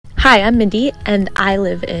Hi, I'm Mindy, and I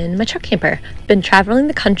live in my truck camper. Been traveling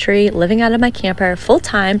the country, living out of my camper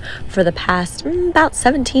full-time for the past about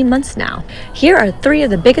 17 months now. Here are 3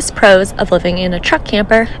 of the biggest pros of living in a truck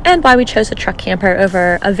camper and why we chose a truck camper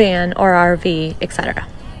over a van or RV, etc.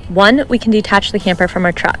 1, we can detach the camper from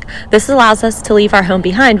our truck. This allows us to leave our home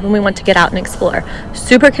behind when we want to get out and explore.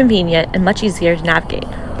 Super convenient and much easier to navigate.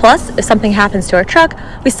 Plus, if something happens to our truck,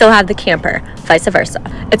 we still have the camper, vice versa.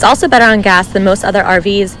 It's also better on gas than most other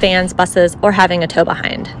RVs, vans, buses, or having a tow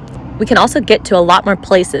behind. We can also get to a lot more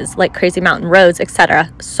places like crazy mountain roads,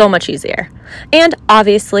 etc. so much easier. And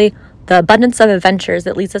obviously, the abundance of adventures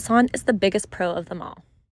it leads us on is the biggest pro of them all.